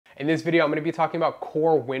In this video, I'm going to be talking about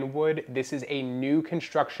CORE Wynwood. This is a new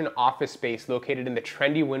construction office space located in the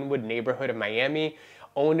trendy Wynwood neighborhood of Miami.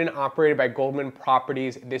 Owned and operated by Goldman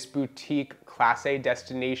Properties, this boutique Class A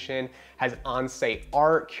destination has on-site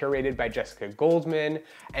art curated by Jessica Goldman,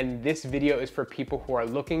 and this video is for people who are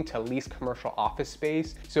looking to lease commercial office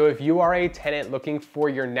space. So if you are a tenant looking for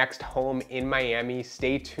your next home in Miami,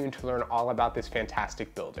 stay tuned to learn all about this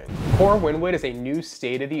fantastic building. CORE Wynwood is a new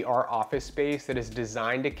state-of-the-art office space that is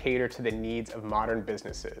designed to cater to the needs of modern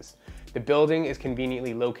businesses. The building is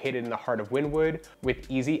conveniently located in the heart of Wynwood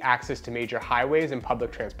with easy access to major highways and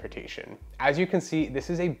public transportation. As you can see, this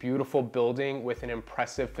is a beautiful building with an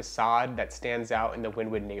impressive facade that stands out in the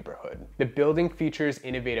Wynwood neighborhood. The building features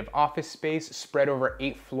innovative office space spread over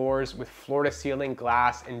 8 floors with floor-to-ceiling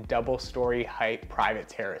glass and double-story height private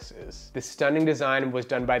terraces. The stunning design was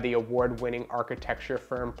done by the award-winning architecture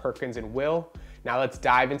firm Perkins & Will. Now let's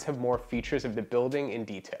dive into more features of the building in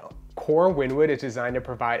detail. CORE Wynwood is designed to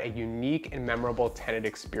provide a unique and memorable tenant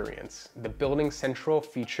experience. The building's central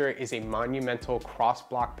feature is a monumental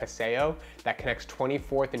cross-block paseo that connects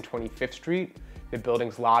 24th and 25th Street. The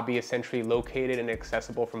building's lobby is centrally located and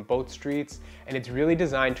accessible from both streets, and it's really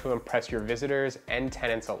designed to impress your visitors and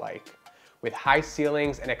tenants alike. With high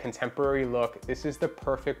ceilings and a contemporary look, this is the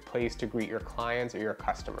perfect place to greet your clients or your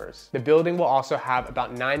customers. The building will also have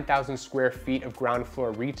about 9,000 square feet of ground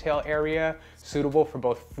floor retail area, suitable for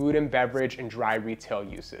both food and beverage and dry retail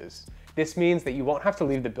uses. This means that you won't have to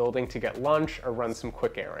leave the building to get lunch or run some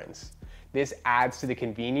quick errands. This adds to the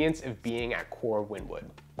convenience of being at CORE Wynwood.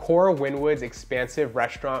 CORE Wynwood's expansive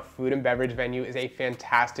restaurant, food and beverage venue is a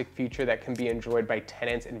fantastic feature that can be enjoyed by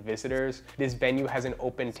tenants and visitors. This venue has an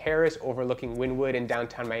open terrace overlooking Wynwood in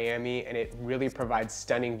downtown Miami, and it really provides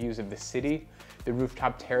stunning views of the city. The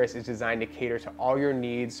rooftop terrace is designed to cater to all your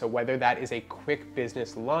needs, so whether that is a quick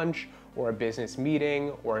business lunch or a business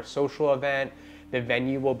meeting or a social event, the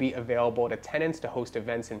venue will be available to tenants to host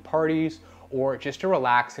events and parties, or just to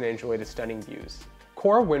relax and enjoy the stunning views.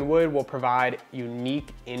 CORE Wynwood will provide unique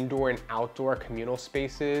indoor and outdoor communal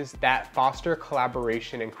spaces that foster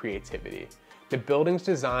collaboration and creativity. The building's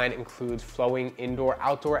design includes flowing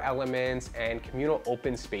indoor-outdoor elements and communal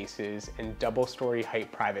open spaces and double-story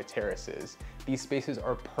height private terraces. These spaces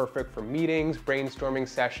are perfect for meetings, brainstorming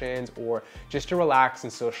sessions, or just to relax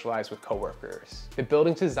and socialize with coworkers. The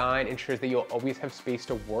building's design ensures that you'll always have space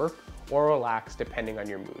to work or relax depending on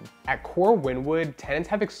your mood. At CORE Wynwood, tenants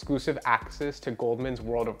have exclusive access to Goldman's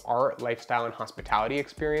world of art, lifestyle, and hospitality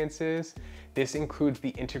experiences. This includes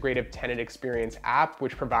the integrative tenant experience app,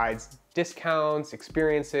 which provides discounts,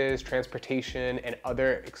 experiences, transportation, and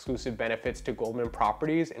other exclusive benefits to Goldman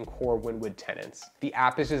Properties and CORE Wynwood tenants. The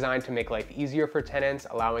app is designed to make life easier for tenants,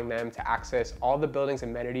 allowing them to access all the building's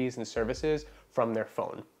amenities and services from their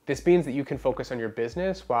phone. This means that you can focus on your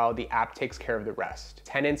business while the app takes care of the rest.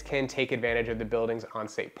 Tenants can take advantage of the building's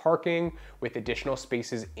on-site parking with additional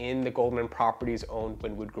spaces in the Goldman Properties' own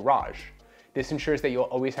Wynwood garage. This ensures that you'll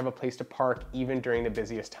always have a place to park even during the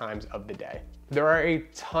busiest times of the day. There are a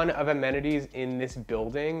ton of amenities in this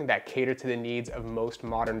building that cater to the needs of most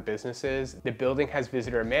modern businesses. The building has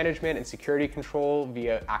visitor management and security control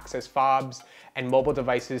via access fobs and mobile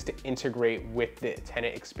devices to integrate with the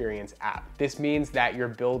tenant experience app. This means that your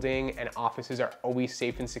building and offices are always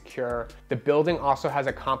safe and secure. The building also has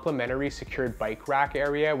a complimentary secured bike rack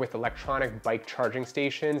area with electronic bike charging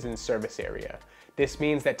stations and service area. This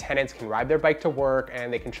means that tenants can ride their bike to work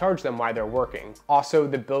and they can charge them while they're working. Also,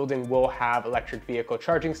 the building will have electric vehicle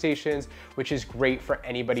charging stations, which is great for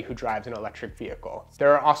anybody who drives an electric vehicle.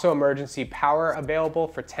 There are also emergency power available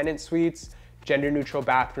for tenant suites, gender-neutral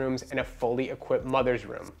bathrooms, and a fully equipped mother's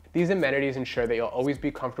room. These amenities ensure that you'll always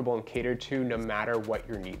be comfortable and catered to no matter what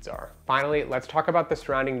your needs are. Finally, let's talk about the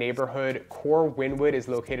surrounding neighborhood. CORE Wynwood is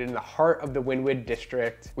located in the heart of the Wynwood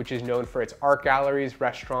district, which is known for its art galleries,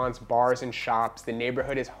 restaurants, bars, and shops. The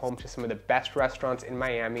neighborhood is home to some of the best restaurants in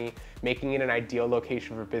Miami, making it an ideal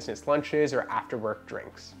location for business lunches or after-work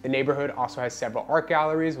drinks. The neighborhood also has several art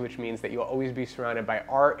galleries, which means that you'll always be surrounded by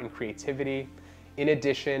art and creativity. In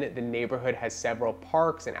addition, the neighborhood has several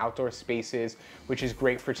parks and outdoor spaces, which is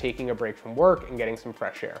great for taking a break from work and getting some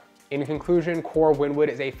fresh air. In conclusion, CORE Wynwood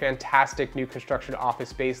is a fantastic new construction office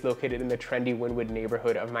space located in the trendy Wynwood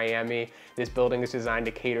neighborhood of Miami. This building is designed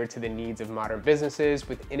to cater to the needs of modern businesses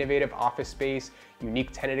with innovative office space, unique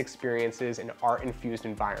tenant experiences, and art-infused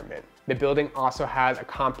environment. The building also has a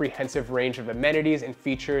comprehensive range of amenities and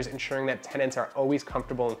features, ensuring that tenants are always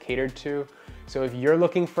comfortable and catered to. So if you're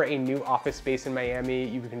looking for a new office space in Miami,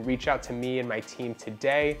 you can reach out to me and my team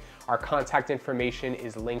today. Our contact information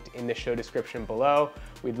is linked in the show description below.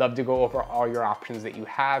 We'd love to go over all your options that you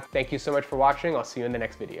have. Thank you so much for watching. I'll see you in the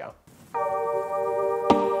next video.